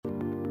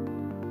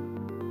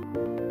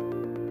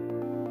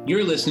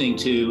You're listening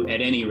to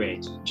At Any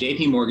Rate,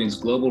 JP Morgan's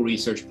global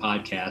research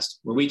podcast,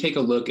 where we take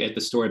a look at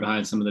the story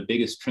behind some of the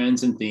biggest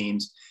trends and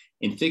themes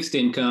in fixed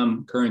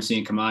income, currency,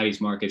 and commodities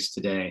markets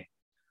today.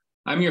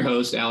 I'm your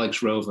host,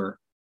 Alex Rover.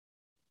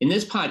 In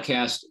this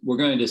podcast, we're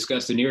going to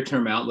discuss the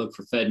near-term outlook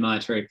for Fed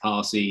monetary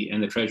policy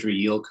and the Treasury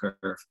yield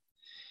curve.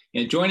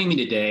 And joining me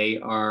today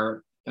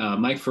are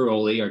Mike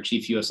Feroli, our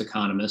chief U.S.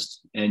 economist,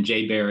 and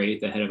Jay Barry,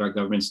 the head of our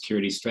government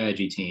security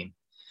strategy team.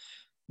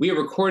 We are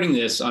recording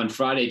this on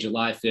Friday,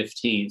 July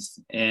 15th,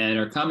 and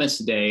our comments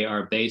today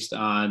are based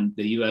on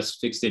the U.S.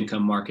 Fixed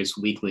Income Markets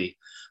Weekly,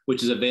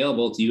 which is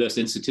available to U.S.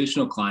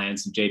 institutional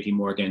clients of JP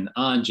Morgan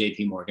on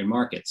JP Morgan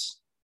Markets.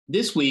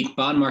 This week,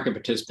 bond market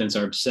participants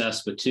are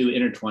obsessed with two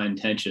intertwined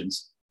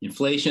tensions: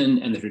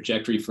 inflation and the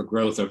trajectory for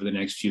growth over the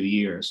next few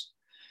years.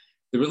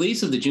 The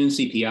release of the June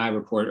CPI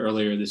report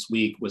earlier this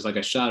week was like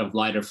a shot of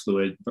lighter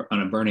fluid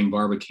on a burning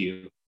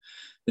barbecue.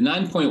 The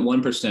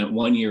 9.1%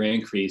 one-year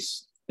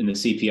increase in the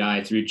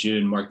CPI through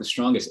June marked the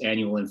strongest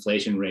annual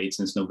inflation rate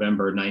since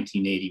November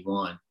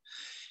 1981.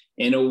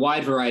 And a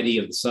wide variety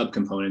of the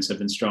subcomponents have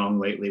been strong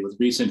lately, with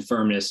recent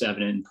firmness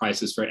evident in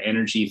prices for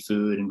energy,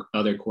 food, and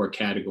other core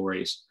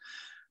categories.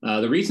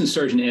 The recent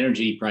surge in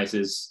energy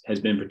prices has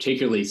been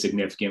particularly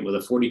significant, with a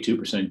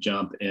 42%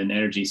 jump in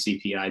energy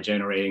CPI,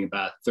 generating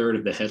about a third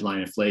of the headline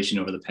inflation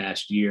over the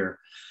past year,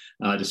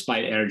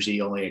 despite energy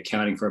only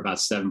accounting for about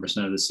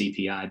 7% of the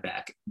CPI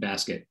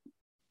basket.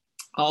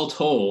 All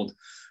told,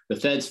 the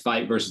Fed's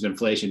fight versus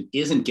inflation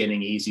isn't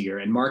getting easier,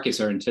 and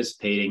markets are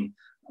anticipating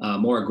a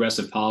more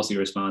aggressive policy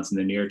response in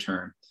the near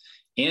term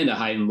and a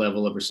heightened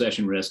level of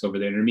recession risk over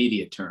the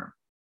intermediate term.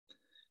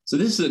 So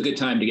this is a good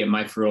time to get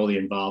Mike Feroli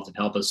involved and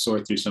help us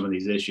sort through some of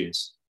these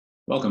issues.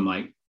 Welcome,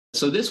 Mike.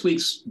 So this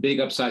week's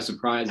big upside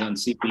surprise on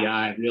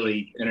CPI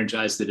really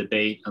energized the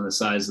debate on the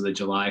size of the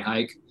July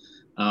hike.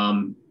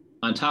 On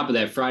top of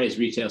that, Friday's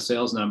retail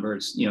sales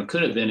numbers,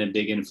 could have been a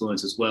big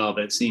influence as well,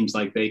 but it seems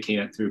like they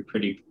came through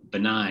pretty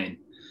benign.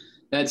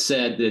 That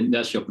said, the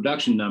industrial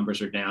production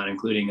numbers are down,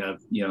 including a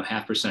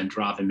 0.5%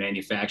 drop in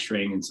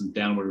manufacturing and some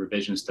downward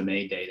revisions to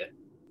May data.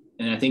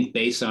 And I think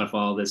based off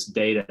all this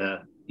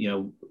data,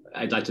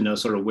 I'd like to know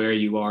sort of where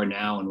you are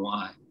now and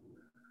why.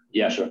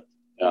 Yeah, sure.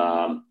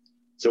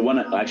 So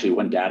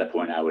one data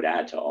point I would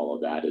add to all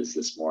of that is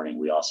this morning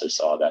we also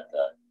saw that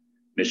the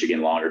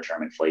Michigan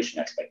longer-term inflation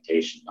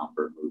expectation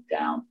number moved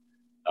down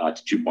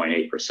to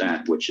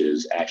 2.8%, which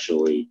is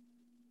actually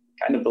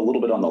kind of a little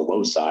bit on the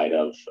low side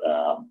of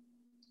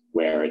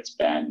where it's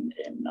been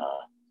in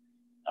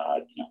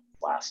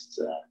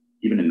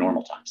even in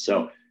normal times.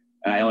 So,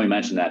 and I only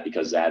mention that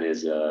because that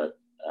is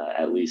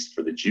at least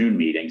for the June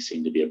meeting,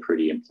 seemed to be a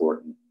pretty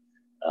important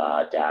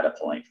data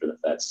point for the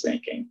Fed's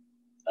thinking.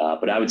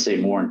 But I would say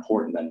more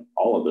important than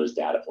all of those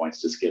data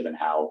points, just given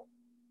how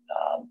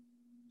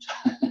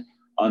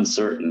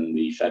uncertain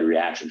the Fed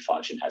reaction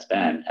function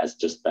has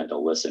just been to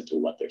listen to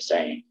what they're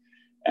saying.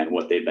 And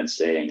what they've been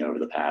saying over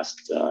the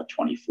past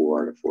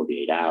 24 to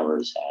 48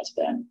 hours has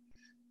been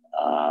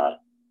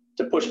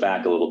to push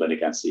back a little bit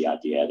against the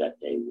idea that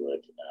they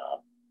would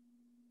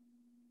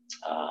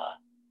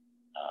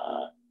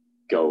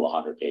go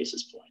 100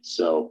 basis points.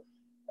 So,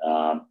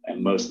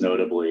 and most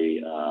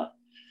notably,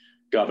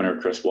 Governor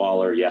Chris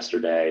Waller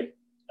yesterday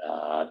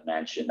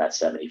mentioned that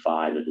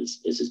 75 is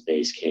his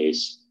base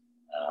case.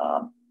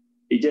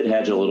 He did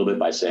hedge a little bit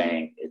by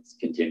saying it's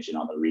contingent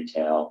on the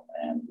retail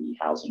and the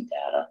housing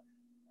data.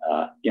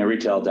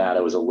 Retail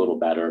data was a little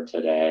better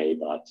today,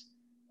 but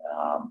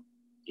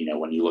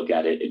when you look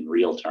at it in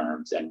real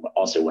terms, and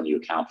also when you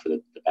account for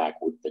the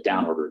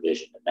downward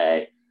revision in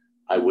May,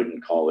 I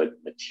wouldn't call it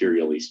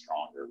materially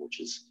stronger,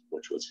 which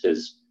was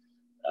his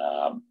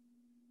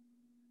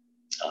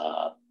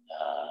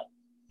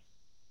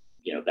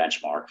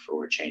benchmark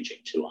for changing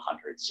to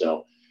 100.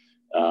 So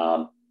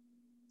I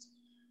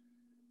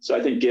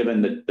think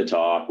given the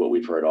talk, what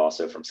we've heard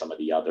also from some of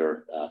the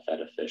other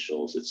Fed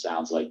officials, it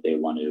sounds like they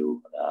want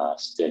to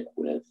stick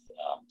with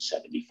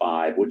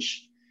 75,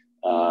 which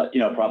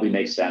probably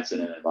makes sense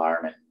in an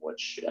environment in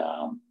which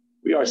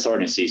we are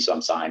starting to see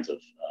some signs of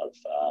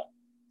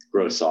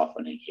growth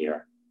softening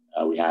here.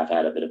 We have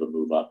had a bit of a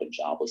move up in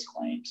jobless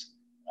claims.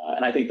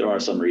 And I think there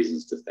are some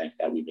reasons to think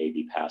that we may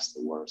be past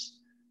the worst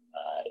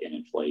in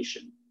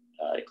inflation,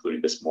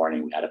 including this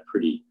morning. We had a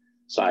pretty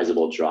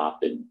sizable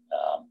drop in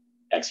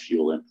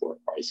ex-fuel import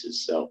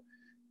prices. So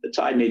the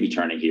tide may be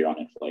turning here on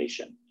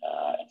inflation.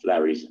 And for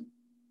that reason,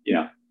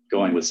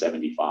 going with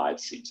 75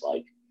 seems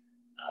like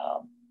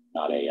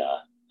not a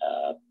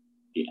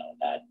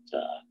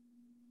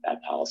bad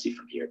policy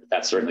from here. But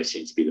that certainly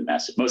seems to be the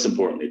message. Most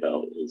importantly,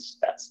 though, is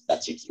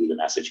that seems to be the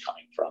message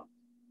coming from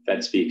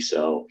Fed speak.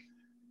 So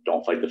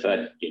don't fight the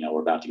Fed.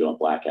 We're about to go in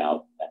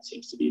blackout. That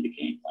seems to be the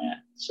game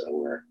plan. So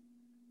we're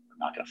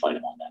not going to fight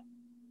them on that.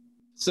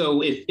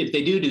 So if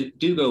they do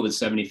go with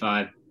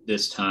 75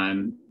 this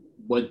time,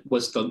 what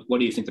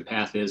do you think the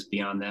path is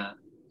beyond that?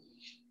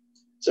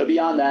 So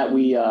beyond that,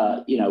 we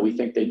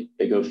think they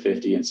go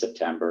 50 in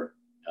September,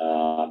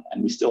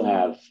 and we still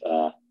have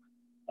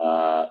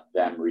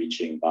them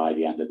reaching by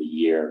the end of the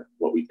year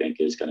what we think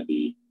is going to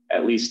be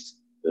at least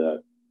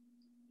the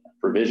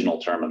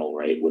provisional terminal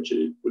rate, which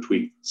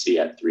we see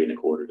at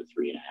 3.25% to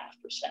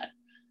 3.5%.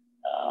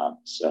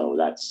 So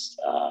that's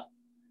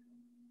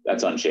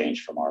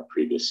unchanged from our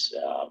previous,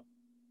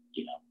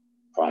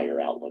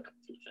 prior outlook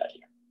for the Fed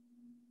here.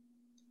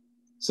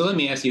 So let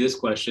me ask you this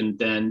question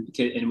then,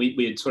 and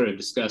we had sort of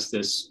discussed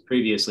this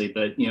previously,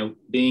 but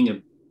being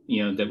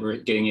that we're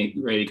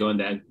getting ready to go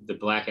into the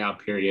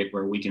blackout period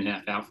where we can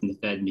half out from the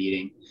Fed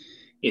meeting,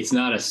 it's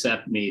not a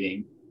SEP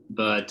meeting,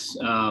 but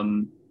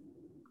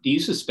do you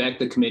suspect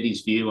the committee's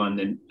view on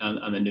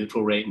the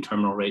neutral rate and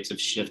terminal rates have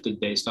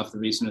shifted based off the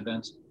recent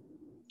events?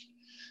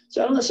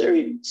 So I don't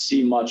necessarily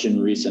see much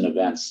in recent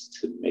events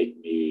to make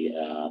me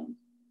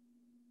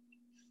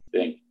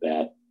think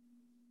that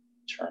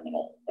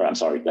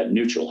that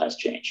neutral has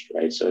changed,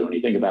 right? So when you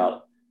think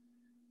about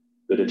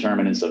the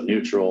determinants of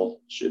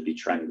neutral, should be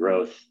trend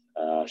growth,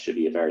 should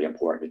be a very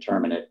important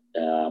determinant.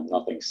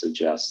 Nothing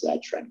suggests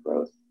that trend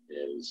growth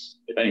is,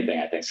 if anything,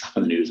 I think some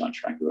of the news on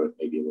trend growth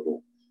may be a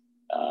little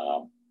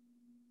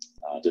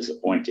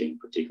disappointing,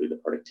 particularly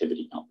the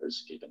productivity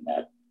numbers, given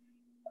that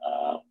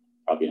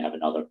probably going to have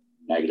another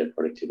negative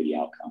productivity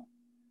outcome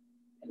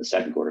in the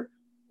second quarter,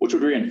 which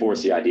would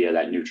reinforce the idea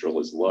that neutral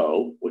is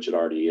low, which it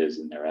already is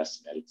in their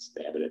estimate.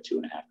 They have it at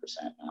 2.5%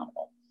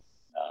 nominal.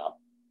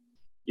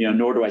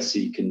 Nor do I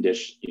see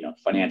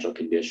financial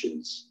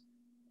conditions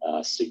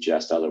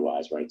suggest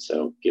otherwise, right?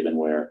 So given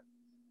where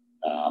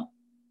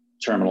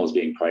terminal is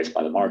being priced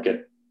by the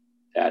market,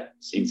 that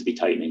seems to be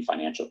tightening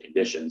financial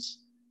conditions.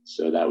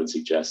 So that would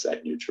suggest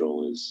that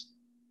neutral is,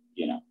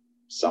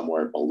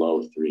 somewhere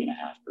below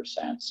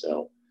 3.5%.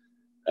 So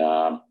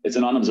it's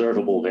an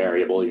unobservable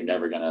variable. You're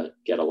never going to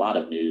get a lot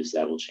of news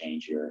that will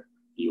change your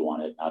view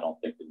on it. I don't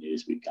think the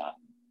news we've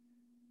gotten,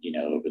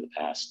 over the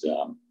past,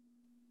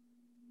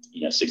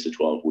 6 to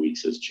 12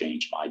 weeks has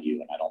changed my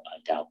view, and I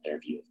doubt their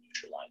view of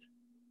neutral either.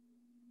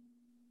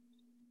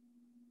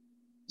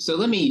 So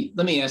let me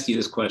ask you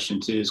this question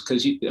too,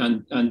 because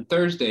on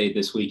Thursday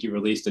this week you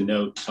released a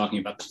note talking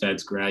about the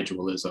Fed's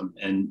gradualism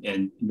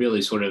and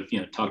really sort of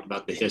talked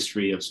about the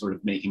history of sort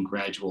of making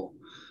gradual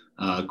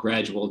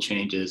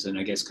changes, and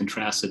I guess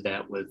contrasted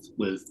that with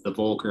the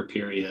Volcker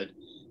period,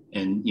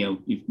 and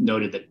you've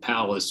noted that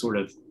Powell is sort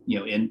of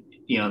in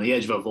on the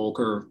edge of a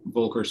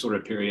Volcker sort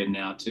of period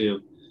now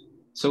too.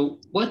 So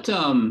what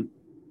I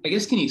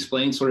guess can you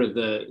explain sort of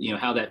the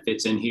how that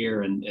fits in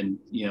here and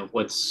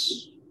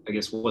what's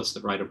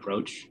the right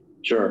approach?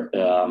 Sure.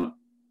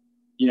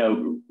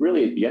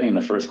 Really at the beginning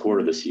of the first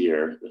quarter of this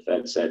year, the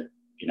Fed said,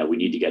 we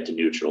need to get to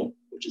neutral,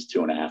 which is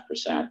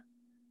 2.5%,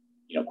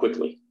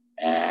 quickly.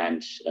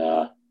 And,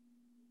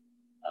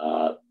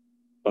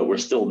 but we're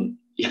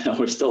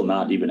still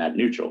not even at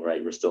neutral,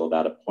 right? We're still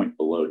about a point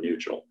below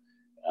neutral.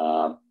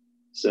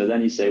 So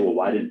then you say, well,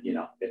 why didn't,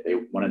 if they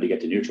wanted to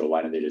get to neutral,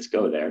 why didn't they just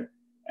go there?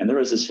 And there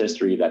is this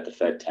history that the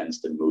Fed tends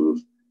to move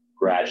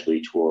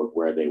gradually toward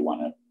where they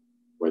want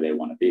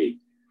to be.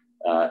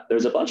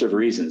 There's a bunch of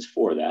reasons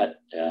for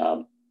that.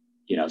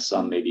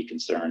 Some may be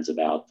concerns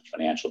about the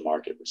financial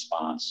market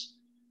response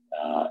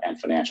and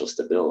financial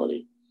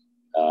stability.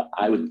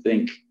 I would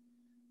think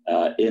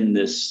in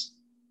this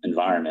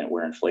environment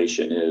where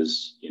inflation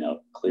is,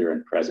 clear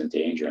and present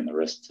danger, and the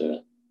risk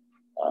to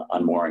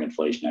unmooring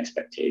inflation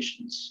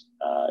expectations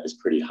is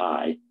pretty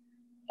high,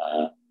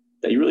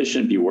 that you really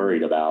shouldn't be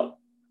worried about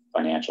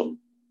financial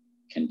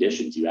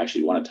conditions. You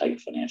actually want to tighten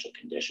financial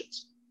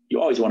conditions. You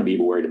always want to be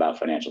worried about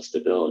financial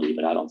stability,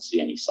 but I don't see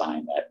any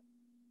sign that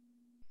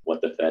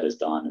what the Fed has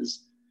done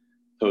is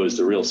posed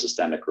a real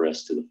systemic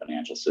risk to the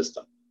financial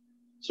system.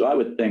 So I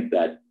would think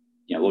that,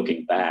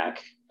 looking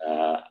back,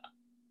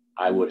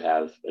 I would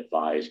have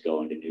advised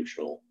going to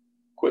neutral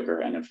quicker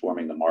and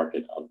informing the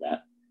market of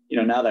that.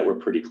 Now that we're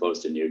pretty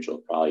close to neutral,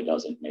 it probably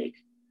doesn't make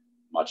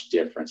much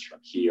difference from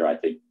here. I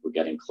think we're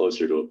getting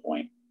closer to a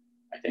point,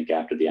 I think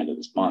after the end of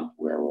this month,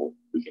 where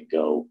we can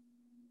go,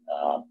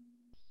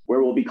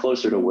 where we'll be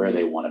closer to where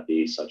they want to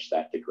be, such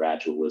that the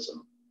gradualism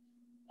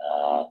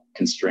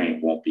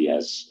constraint won't be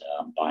as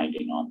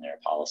binding on their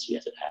policy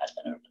as it has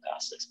been over the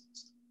past 6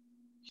 months.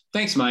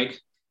 Thanks, Mike.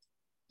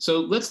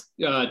 So let's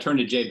turn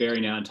to Jay Barry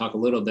now and talk a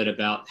little bit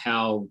about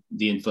how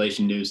the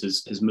inflation news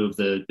has moved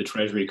the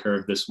Treasury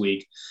curve this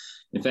week.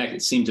 In fact,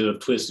 it seemed to have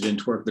twisted and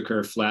twerked the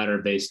curve flatter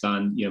based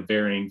on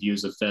varying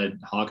views of Fed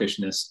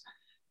hawkishness.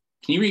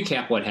 Can you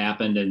recap what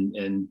happened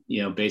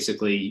and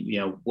basically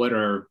what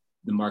are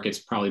the markets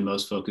probably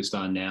most focused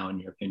on now, in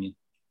your opinion?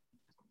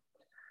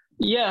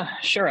 Yeah,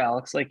 sure,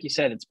 Alex. Like you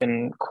said, it's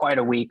been quite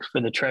a week for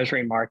the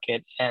Treasury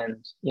market. And,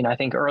 I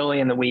think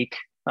early in the week,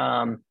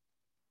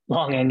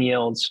 long end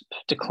yields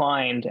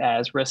declined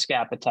as risk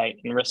appetite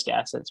and risk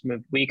assets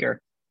moved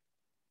weaker.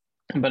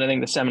 But I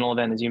think the seminal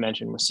event, as you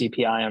mentioned, was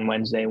CPI on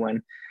Wednesday,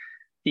 when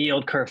the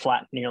yield curve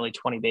flattened nearly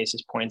 20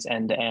 basis points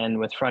end to end,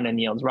 with front end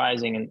yields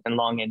rising and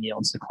long end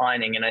yields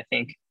declining. And I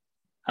think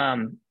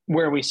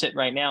where we sit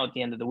right now at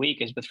the end of the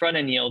week is with front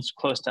end yields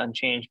close to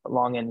unchanged, but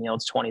long end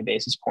yields 20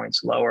 basis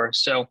points lower.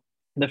 So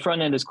the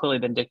front end has clearly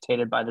been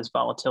dictated by this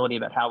volatility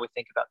about how we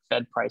think about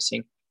Fed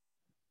pricing.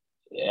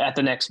 at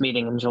the next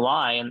meeting in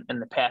July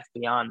and the path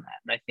beyond that.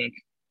 And I think,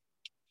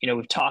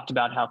 we've talked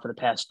about how for the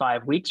past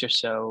 5 weeks or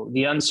so,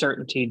 the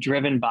uncertainty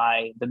driven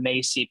by the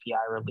May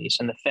CPI release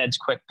and the Fed's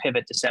quick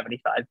pivot to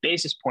 75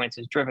 basis points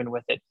has driven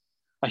with it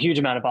a huge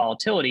amount of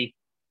volatility.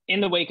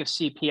 In the wake of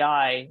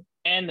CPI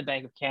and the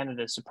Bank of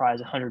Canada's surprise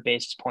 100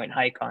 basis point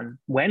hike on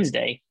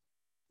Wednesday,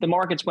 the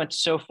markets went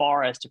so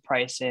far as to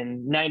price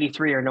in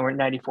 93 or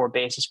 94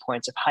 basis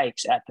points of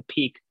hikes at the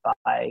peak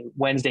by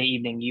Wednesday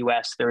evening,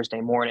 US,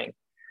 Thursday morning.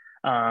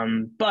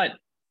 But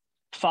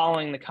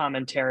following the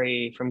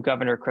commentary from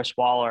Governor Chris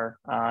Waller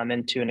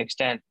and to an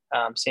extent,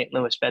 St.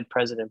 Louis Fed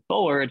President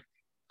Bullard,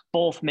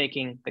 both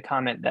making the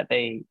comment that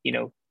they,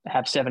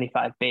 have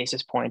 75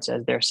 basis points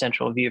as their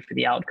central view for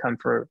the outcome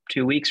for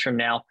 2 weeks from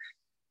now.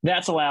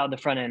 That's allowed the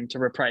front end to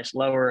reprice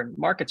lower, and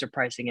markets are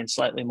pricing in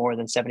slightly more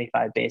than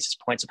 75 basis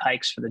points of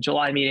hikes for the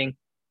July meeting,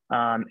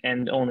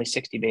 and only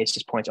 60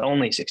 basis points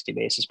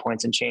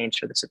and change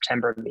for the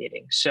September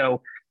meeting.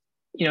 So,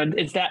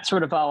 it's that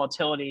sort of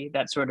volatility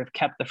that sort of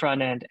kept the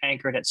front end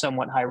anchored at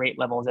somewhat high rate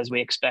levels as we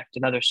expect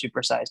another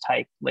supersized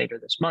hike later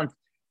this month.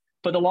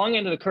 But the long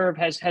end of the curve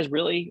has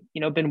really,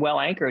 been well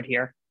anchored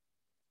here.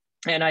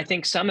 And I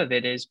think some of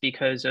it is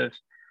because of,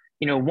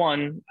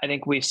 one, I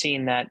think we've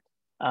seen that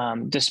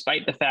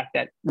despite the fact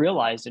that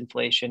realized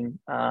inflation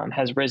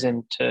has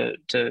risen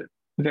to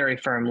very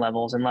firm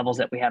levels and levels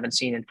that we haven't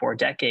seen in 4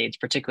 decades,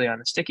 particularly on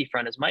the sticky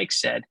front, as Mike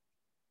said,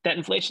 that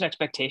inflation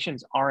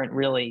expectations aren't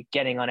really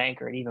getting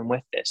unanchored even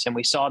with this. And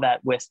we saw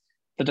that with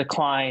the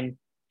decline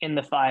in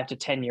the 5 to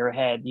 10 year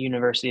ahead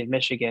University of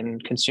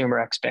Michigan consumer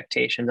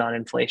expectations on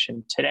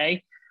inflation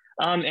today,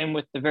 and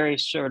with the very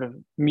sort of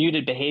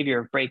muted behavior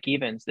of break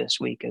evens this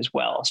week as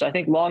well. So I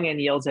think long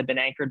end yields have been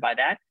anchored by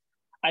that.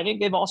 I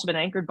think they've also been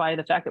anchored by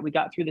the fact that we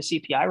got through the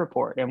CPI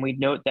report, and we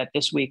note that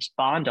this week's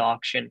bond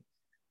auction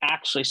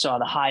actually saw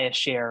the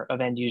highest share of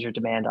end user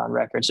demand on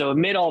record. So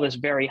amid all this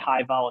very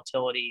high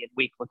volatility and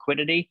weak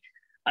liquidity,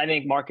 I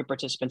think market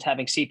participants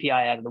having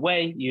CPI out of the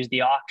way use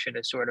the auction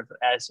as sort of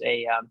as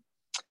a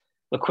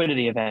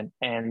liquidity event,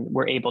 and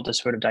we're able to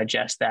sort of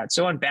digest that.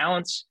 So on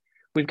balance,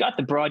 we've got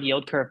the broad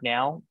yield curve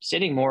now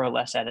sitting more or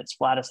less at its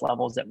flattest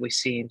levels that we've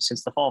seen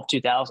since the fall of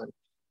 2000,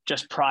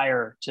 just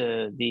prior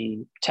to the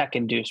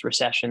tech-induced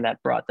recession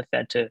that brought the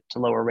Fed to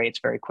lower rates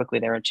very quickly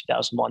there in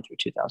 2001 through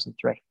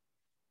 2003.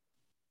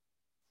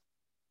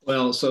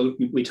 Well, so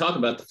we talk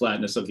about the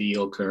flatness of the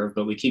yield curve,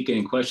 but we keep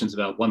getting questions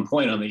about one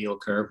point on the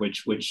yield curve,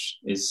 which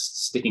is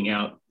sticking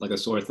out like a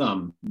sore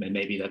thumb, and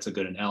maybe that's a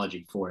good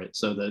analogy for it.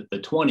 So the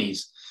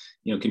 20s,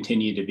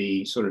 continue to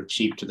be sort of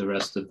cheap to the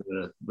rest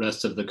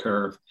of the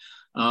curve.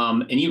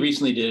 And you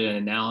recently did an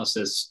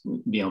analysis,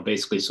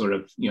 basically sort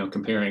of,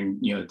 comparing,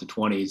 the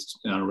 20s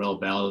on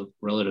a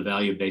relative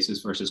value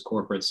basis versus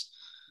corporates.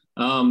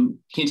 Can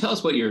you tell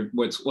us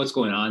what's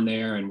going on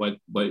there and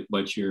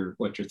what you're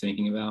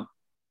thinking about?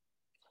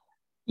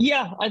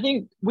 Yeah, I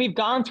think we've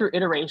gone through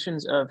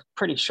iterations of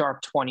pretty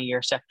sharp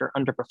 20-year sector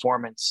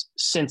underperformance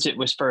since it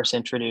was first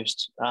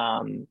introduced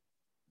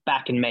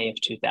back in May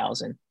of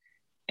 2000.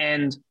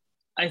 And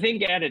I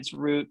think at its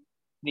root,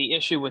 the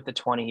issue with the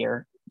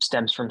 20-year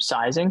stems from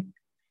sizing.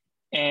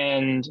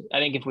 And I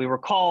think if we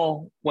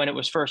recall when it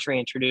was first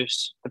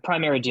reintroduced, the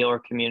primary dealer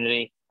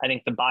community, I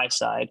think the buy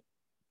side,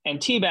 and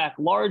TBAC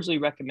largely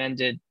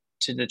recommended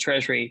to the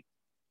Treasury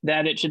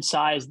that it should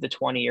size the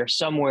 20-year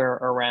somewhere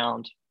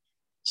around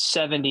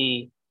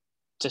 70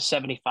 to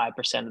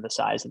 75% of the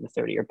size of the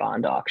 30-year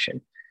bond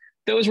auction.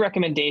 Those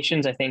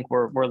recommendations, I think,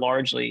 were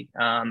largely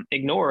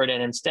ignored,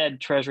 and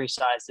instead Treasury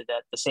sized it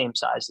at the same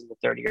size as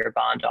the 30-year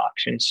bond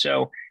auction.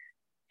 So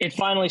it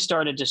finally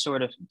started to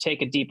sort of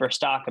take a deeper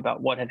stock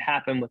about what had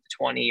happened with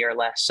the 20-year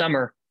last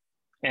summer,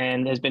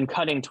 and has been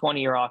cutting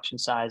 20-year auction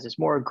sizes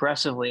more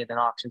aggressively than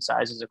auction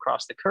sizes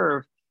across the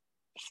curve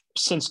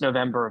since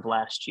November of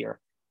last year.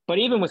 But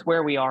even with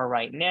where we are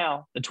right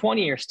now, the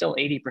 20-year is still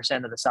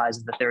 80% of the size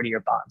of the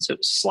 30-year bond. So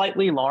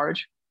slightly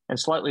large and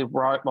slightly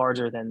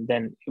larger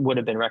than would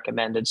have been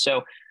recommended.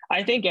 So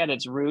I think at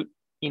its root,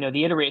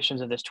 the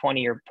iterations of this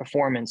 20-year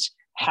performance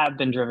have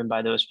been driven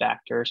by those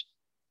factors.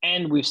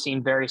 And we've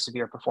seen very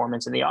severe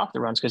performance in the off the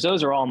runs because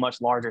those are all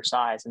much larger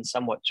size and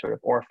somewhat sort of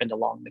orphaned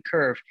along the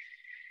curve.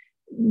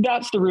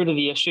 That's the root of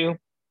the issue.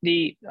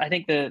 I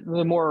think the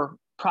more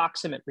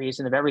proximate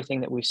reason of everything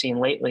that we've seen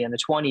lately, and the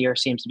 20-year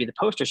seems to be the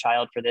poster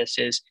child for this,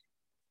 is,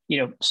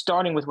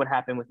 starting with what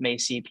happened with May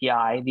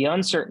CPI, the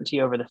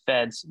uncertainty over the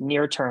Fed's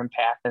near-term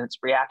path and its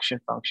reaction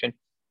function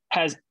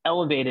has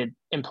elevated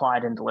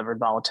implied and delivered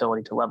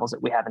volatility to levels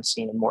that we haven't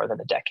seen in more than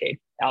a decade,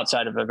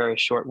 outside of a very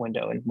short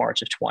window in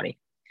March of 20.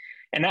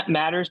 And that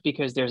matters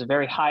because there's a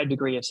very high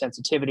degree of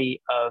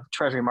sensitivity of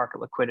Treasury market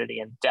liquidity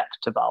and depth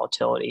to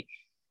volatility.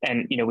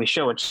 And, we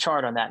show a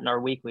chart on that in our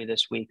weekly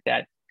this week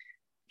that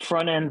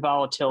front-end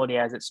volatility,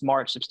 as it's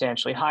marched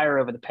substantially higher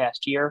over the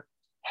past year,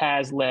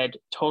 has led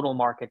total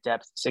market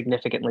depth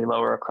significantly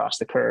lower across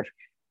the curve,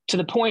 to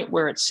the point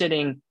where it's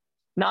sitting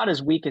not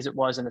as weak as it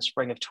was in the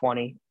spring of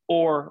 20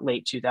 or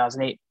late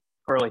 2008,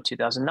 early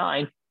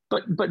 2009,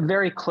 but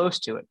very close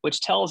to it,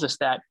 which tells us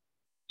that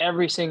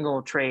every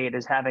single trade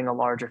is having a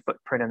larger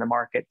footprint in the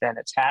market than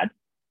it's had.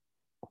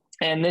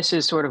 And this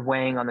is sort of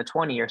weighing on the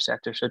 20-year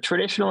sector. So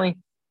traditionally,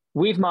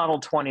 we've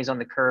modeled 20s on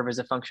the curve as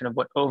a function of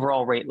what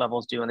overall rate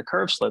levels do and the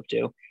curve slope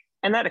do.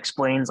 And that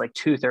explains like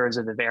 2/3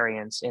 of the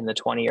variance in the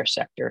 20-year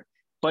sector,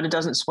 but it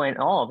doesn't explain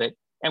all of it.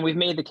 And we've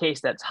made the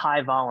case that's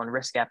high vol and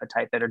risk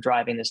appetite that are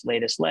driving this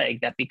latest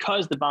leg, that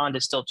because the bond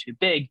is still too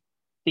big,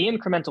 the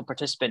incremental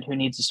participant who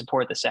needs to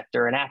support the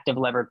sector, an active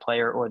levered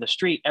player or the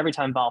street, every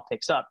time vol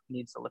picks up,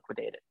 needs to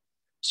liquidate it.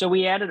 So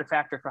we added a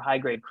factor for high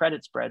grade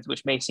credit spreads,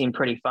 which may seem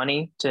pretty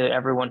funny to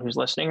everyone who's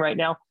listening right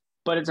now,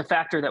 but it's a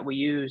factor that we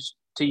use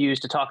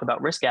to talk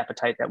about risk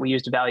appetite, that we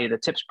use to value the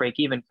TIPS break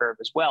even curve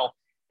as well.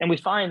 And we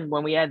find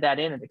when we add that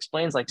in, it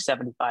explains like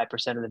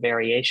 75% of the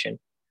variation.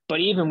 But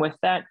even with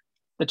that,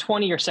 the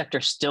 20-year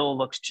sector still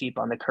looks cheap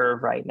on the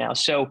curve right now.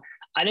 So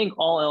I think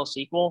all else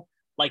equal,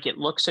 like it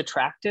looks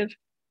attractive,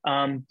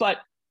 but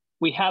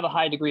we have a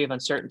high degree of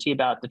uncertainty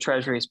about the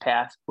Treasury's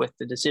path with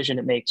the decision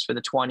it makes for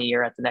the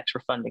 20-year at the next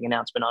refunding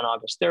announcement on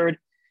August 3rd.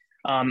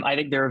 I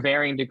think there are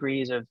varying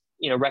degrees of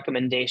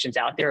recommendations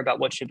out there about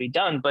what should be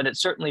done, but it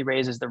certainly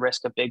raises the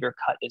risk a bigger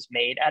cut is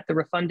made at the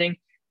refunding.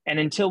 And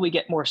until we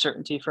get more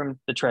certainty from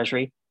the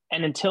Treasury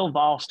and until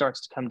vol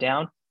starts to come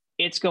down,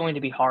 it's going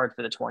to be hard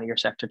for the 20-year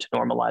sector to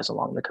normalize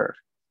along the curve.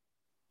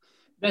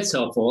 That's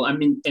helpful. I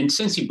mean, and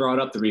since you brought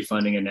up the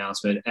refunding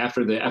announcement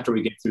after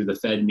we get through the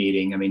Fed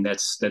meeting, I mean,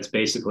 that's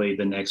basically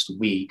the next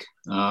week.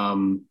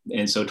 And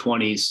so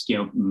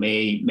 20s,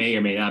 may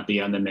or may not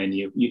be on the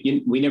menu.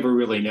 We never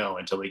really know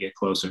until we get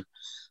closer.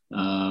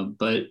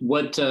 But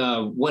what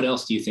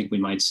else do you think we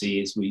might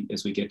see as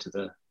we get to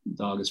the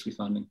August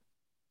refunding?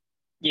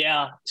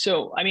 Yeah.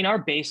 So, I mean,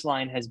 our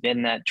baseline has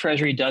been that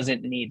Treasury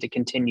doesn't need to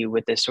continue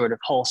with this sort of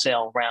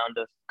wholesale round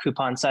of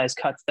coupon size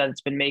cuts that it's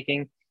been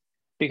making,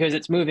 because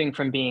it's moving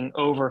from being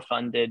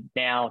overfunded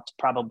now to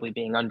probably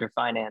being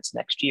underfinanced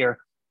next year,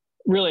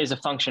 really as a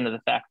function of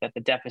the fact that the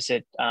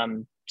deficit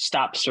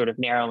stops sort of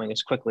narrowing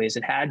as quickly as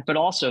it had, but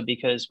also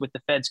because with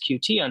the Fed's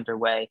QT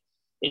underway,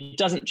 it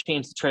doesn't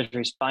change the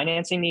Treasury's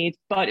financing needs,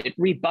 but it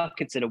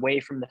rebuckets it away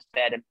from the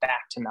Fed and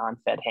back to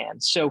non-Fed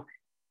hands. So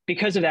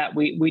because of that,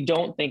 we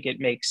don't think it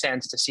makes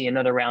sense to see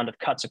another round of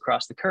cuts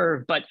across the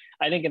curve. But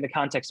I think in the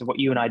context of what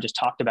you and I just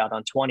talked about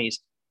on 20s,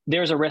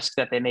 there's a risk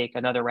that they make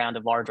another round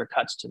of larger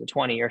cuts to the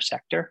 20-year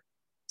sector.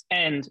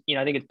 And,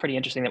 I think it's pretty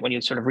interesting that when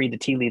you sort of read the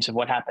tea leaves of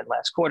what happened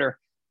last quarter,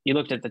 you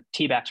looked at the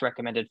TBAC's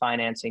recommended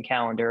financing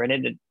calendar and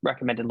it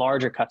recommended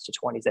larger cuts to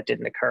 20s that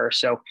didn't occur.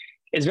 So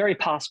it's very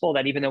possible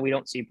that even though we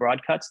don't see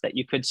broad cuts, that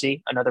you could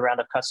see another round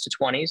of cuts to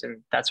 20s.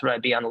 And that's what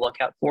I'd be on the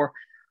lookout for.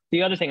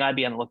 The other thing I'd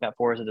be on the lookout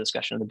for is a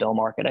discussion of the bill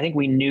market. I think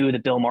we knew the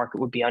bill market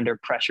would be under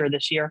pressure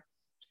this year.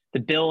 The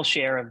bill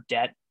share of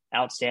debt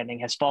outstanding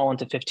has fallen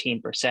to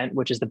 15%,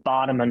 which is the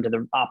bottom under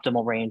the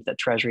optimal range that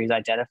Treasury has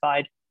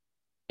identified.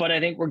 But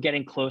I think we're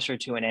getting closer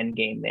to an end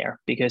game there,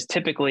 because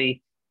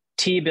typically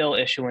T-bill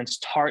issuance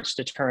starts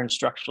to turn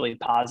structurally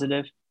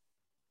positive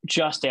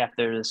just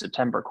after the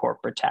September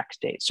corporate tax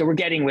date. So we're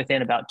getting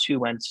within about 2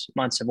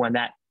 months of when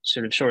that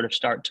sort of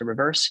start to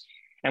reverse.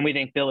 And we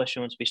think bill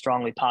issuance will be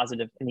strongly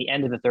positive in the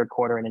end of the third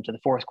quarter and into the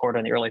fourth quarter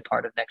and the early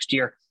part of next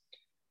year.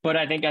 But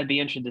I think I'd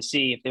be interested to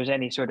see if there's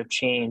any sort of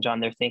change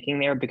on their thinking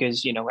there,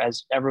 because,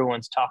 as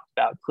everyone's talked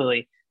about,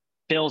 clearly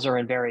bills are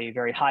in very,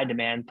 very high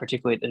demand,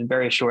 particularly at the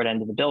very short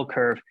end of the bill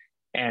curve.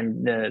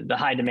 And the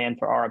high demand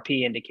for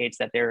RRP indicates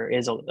that there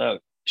is a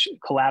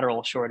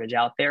collateral shortage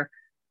out there.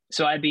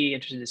 So I'd be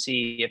interested to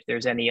see if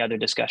there's any other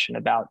discussion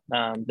about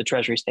the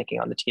Treasury's thinking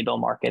on the T-bill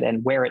market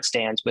and where it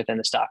stands within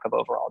the stock of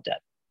overall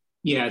debt.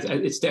 Yeah,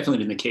 it's definitely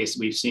been the case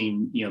that we've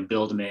seen,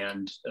 bill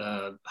demand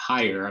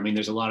higher. I mean,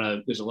 there's a lot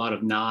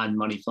of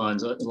non-money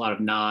funds, a lot of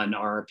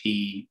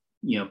non-RRP,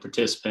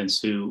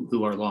 participants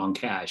who are long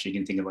cash. You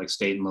can think of like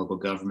state and local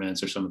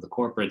governments or some of the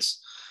corporates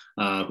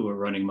who are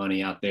running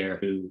money out there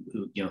who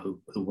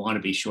want to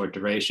be short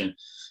duration.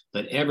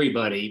 But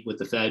everybody with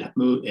the Fed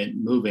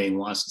moving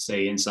wants to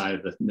stay inside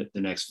of the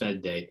next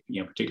Fed date,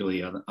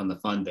 particularly on the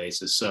fund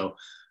basis. So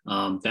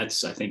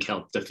that's, I think,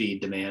 helped to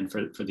feed demand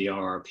for the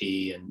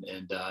RRP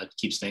and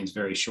keeps things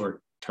very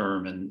short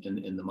term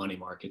in the money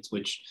markets,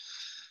 which,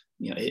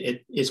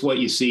 it's what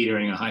you see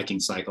during a hiking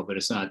cycle, but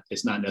it's not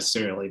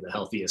necessarily the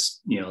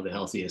healthiest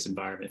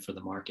environment for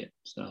the market.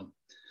 So,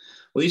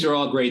 well, these are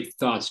all great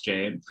thoughts,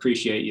 Jay. I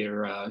appreciate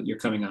your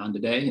coming on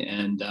today.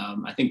 And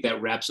I think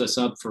that wraps us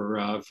up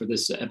for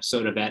this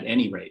episode of At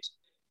Any Rate.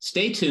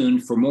 Stay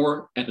tuned for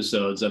more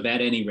episodes of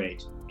At Any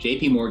Rate,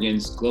 JP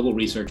Morgan's Global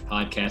Research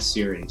Podcast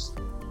series.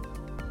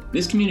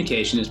 This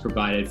communication is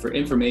provided for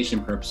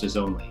information purposes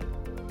only.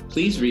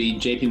 Please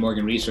read JP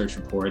Morgan research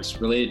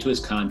reports related to its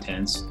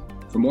contents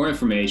for more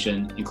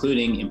information,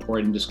 including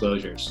important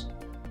disclosures.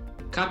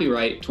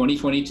 Copyright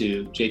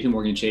 2022 JP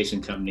Morgan Chase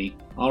 & Company,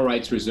 all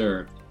rights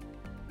reserved.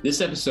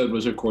 This episode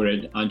was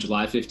recorded on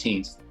July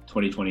 15th,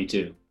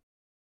 2022.